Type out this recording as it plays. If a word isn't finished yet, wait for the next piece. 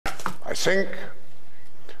I think,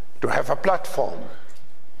 to have a platform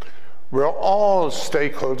where all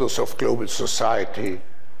stakeholders of global society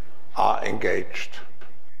are engaged.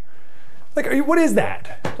 Like, what is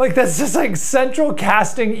that? Like, that's just like central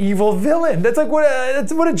casting evil villain. That's like,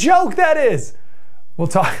 what a joke that is. We'll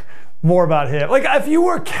talk more about him. Like, if you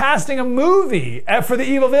were casting a movie for the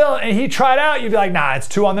evil villain and he tried out, you'd be like, nah, it's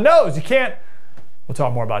too on the nose. You can't. We'll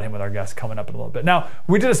talk more about him with our guest coming up in a little bit. Now,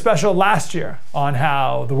 we did a special last year on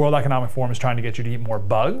how the World Economic Forum is trying to get you to eat more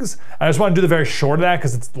bugs. I just want to do the very short of that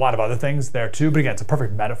because it's a lot of other things there too. But again, it's a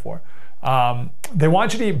perfect metaphor. They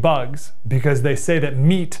want you to eat bugs because they say that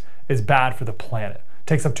meat is bad for the planet. It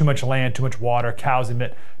takes up too much land, too much water. Cows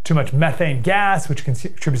emit too much methane gas, which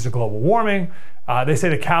contributes to global warming. They say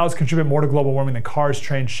that cows contribute more to global warming than cars,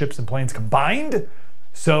 trains, ships, and planes combined.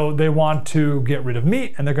 So they want to get rid of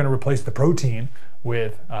meat, and they're going to replace the protein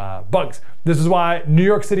with bugs. This is why New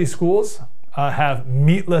York City schools have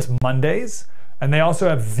meatless Mondays, and they also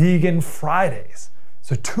have vegan Fridays.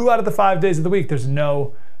 So 2 out of the 5 days of the week, there's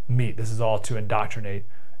no meat. This is all to indoctrinate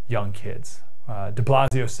young kids. De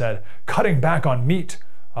Blasio said, cutting back on meat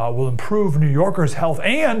will improve New Yorkers' health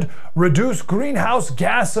and reduce greenhouse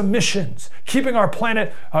gas emissions, keeping our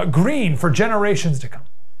planet green for generations to come.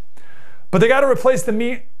 But they got to replace the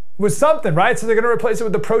meat with something, right? So they're going to replace it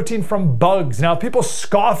with the protein from bugs. Now, people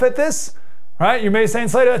scoff at this, right? You may say,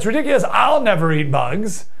 Slater, that's ridiculous. I'll never eat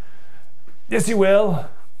bugs. Yes, you will.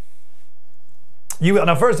 You will.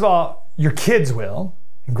 Now, first of all, your kids will.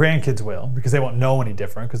 And grandkids will, because they won't know any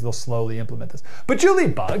different, because they'll slowly implement this. But you'll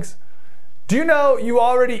eat bugs. Do you know you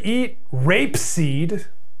already eat rapeseed?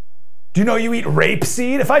 Do you know you eat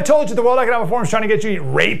rapeseed? If I told you the World Economic Forum is trying to get you to eat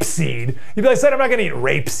rapeseed, you'd be like, I'm not going to eat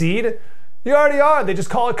rapeseed. You already are. They just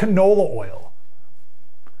call it canola oil.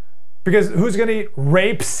 Because who's going to eat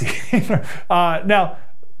rapeseed? Now,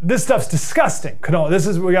 this stuff's disgusting.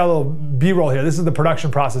 Canola. We got a little B-roll here. This is the production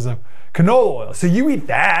process of canola oil. So you eat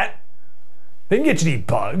that. They can get you to eat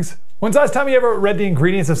bugs. When's the last time you ever read the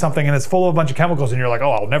ingredients of something and it's full of a bunch of chemicals and you're like,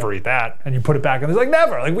 oh, I'll never eat that. And you put it back and it's like,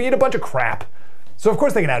 never. Like, we eat a bunch of crap. So of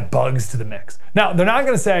course they can add bugs to the mix. Now, they're not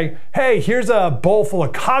gonna say, hey, here's a bowl full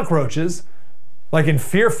of cockroaches, like in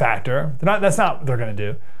Fear Factor. That's not what they're gonna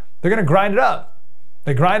do. They're gonna grind it up.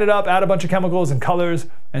 They grind it up, add a bunch of chemicals and colors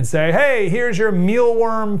and say, hey, here's your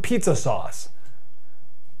mealworm pizza sauce.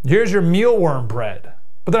 Here's your mealworm bread.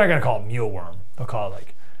 But they're not gonna call it mealworm. They'll call it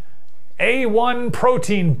like A1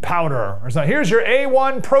 protein powder or something. Here's your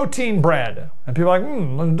A1 protein bread. And people are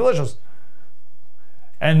like, delicious.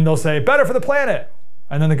 And they'll say, better for the planet.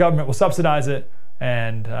 And then the government will subsidize it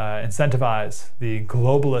and incentivize the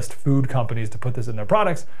globalist food companies to put this in their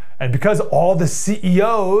products. And because all the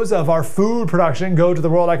CEOs of our food production go to the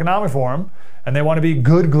World Economic Forum and they want to be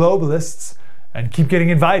good globalists and keep getting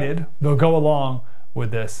invited, they'll go along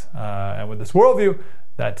with this and with this worldview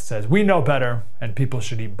that says we know better and people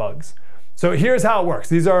should eat bugs. So here's how it works.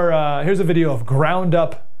 These are here's a video of ground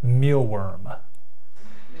up mealworm.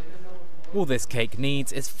 All this cake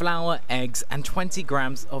needs is flour, eggs, and 20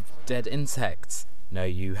 grams of dead insects. No,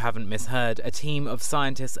 you haven't misheard. A team of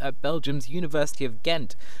scientists at Belgium's University of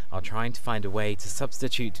Ghent are trying to find a way to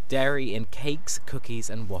substitute dairy in cakes, cookies,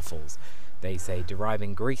 and waffles. They say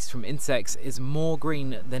deriving grease from insects is more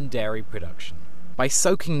green than dairy production. By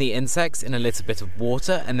soaking the insects in a little bit of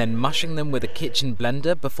water and then mushing them with a kitchen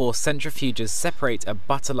blender before centrifuges separate a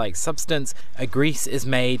butter-like substance, a grease is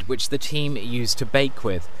made which the team used to bake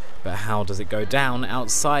with. But how does it go down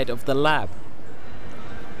outside of the lab?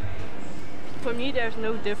 For me, there's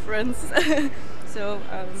no difference. So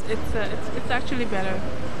it's actually better.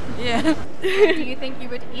 Yeah. Do you think you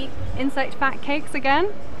would eat insect fat cakes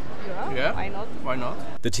again? Yeah. Why not? Why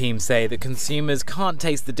not? The team say that consumers can't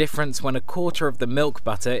taste the difference when a quarter of the milk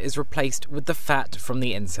butter is replaced with the fat from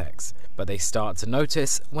the insects. But they start to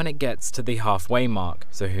notice when it gets to the halfway mark.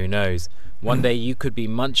 So who knows? One day you could be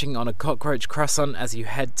munching on a cockroach croissant as you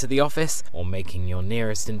head to the office, or making your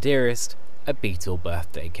nearest and dearest a beetle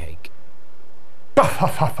birthday cake.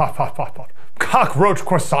 Cockroach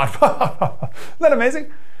croissant. Isn't that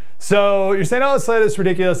amazing? So you're saying, oh, Slater, it's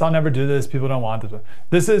ridiculous. I'll never do this. People don't want this.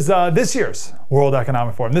 This is this year's World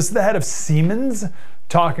Economic Forum. This is the head of Siemens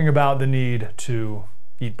talking about the need to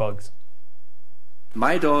eat bugs.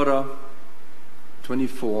 My daughter,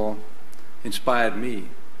 24, inspired me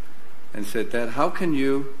and said, Dad, how can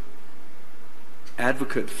you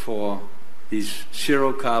advocate for these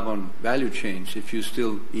zero carbon value chains if you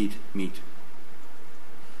still eat meat?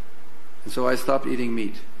 And so I stopped eating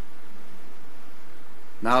meat.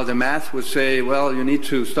 Now the math would say, well, you need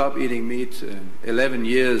to stop eating meat 11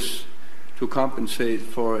 years to compensate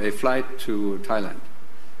for a flight to Thailand.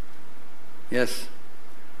 Yes,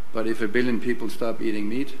 But if 1 billion people stop eating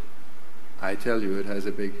meat, I tell you it has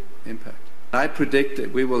a big impact. I predict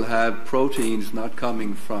that we will have proteins not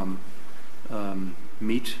coming from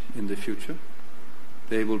meat in the future.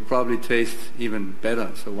 They will probably taste even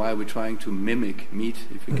better. So why are we trying to mimic meat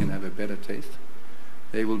if we can have a better taste?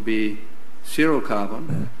 They will be zero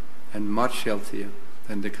carbon and much healthier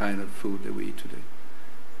than the kind of food that we eat today.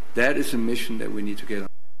 That is a mission that we need to get on.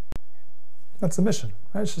 That's the mission,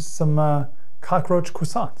 right? It's just some cockroach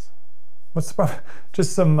croissants. What's the problem?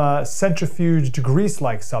 Just some centrifuged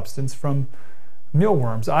grease-like substance from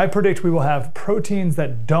mealworms. I predict we will have proteins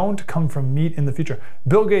that don't come from meat in the future.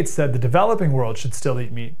 Bill Gates said the developing world should still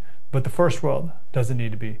eat meat, but the first world doesn't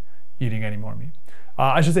need to be eating any more meat.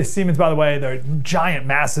 I should say Siemens, by the way, they're a giant,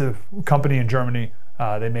 massive company in Germany.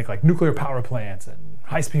 They make like nuclear power plants and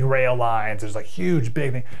high-speed rail lines. There's like huge,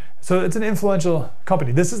 big thing. So it's an influential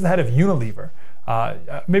company. This is the head of Unilever.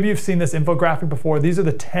 Maybe you've seen this infographic before. These are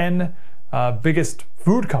the 10 biggest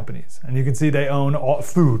food companies. And you can see they own all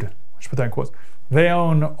food. I should put that in quotes. They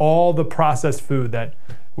own all the processed food that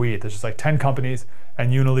we eat. There's just like 10 companies,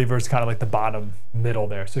 and Unilever is kind of like the bottom middle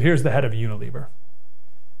there. So here's the head of Unilever.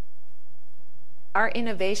 Our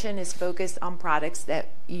innovation is focused on products that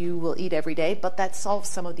you will eat every day, but that solves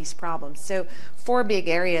some of these problems. So 4 big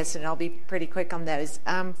areas, and I'll be pretty quick on those.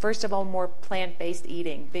 First of all, more plant-based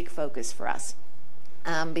eating, big focus for us.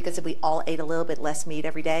 Because if we all ate a little bit less meat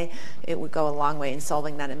every day, it would go a long way in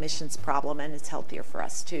solving that emissions problem, and it's healthier for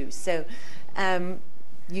us too. So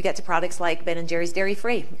you get to products like Ben & Jerry's Dairy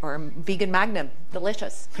Free or Vegan Magnum,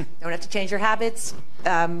 delicious. Don't have to change your habits,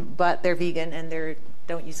 but they're vegan and they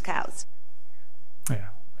don't use cows. Yeah,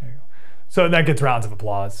 there you go. So that gets rounds of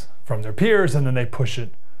applause from their peers, and then they push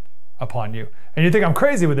it upon you. And you think I'm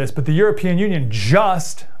crazy with this, but the European Union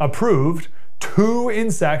just approved 2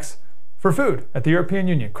 insects for food at the European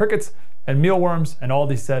Union, crickets and mealworms, and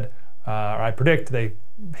Aldi said, or I predict, they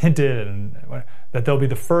hinted that they'll be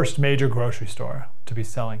the first major grocery store to be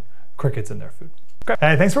selling crickets in their food. Okay.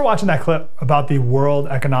 Hey, thanks for watching that clip about the World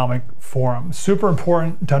Economic Forum. Super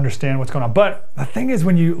important to understand what's going on. But the thing is,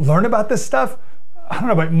 when you learn about this stuff, I don't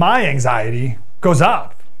know, but my anxiety goes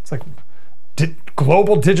up. It's like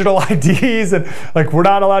global digital IDs, and like we're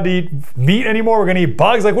not allowed to eat meat anymore. We're gonna eat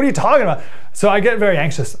bugs. Like, what are you talking about? So I get very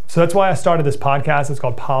anxious. So that's why I started this podcast. It's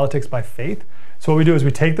called Politics by Faith. So what we do is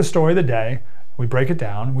we take the story of the day, we break it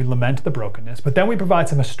down, we lament the brokenness, but then we provide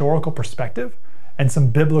some historical perspective and some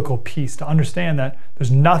biblical peace to understand that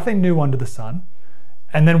there's nothing new under the sun,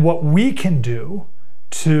 and then what we can do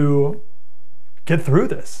to get through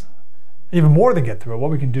this, even more than get through it,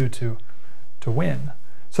 what we can do to win.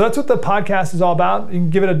 So that's what the podcast is all about. You can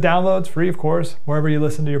give it a download. It's free, of course, wherever you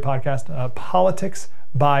listen to your podcast. Politics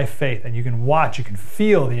by Faith. And you can watch, you can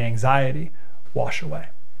feel the anxiety wash away.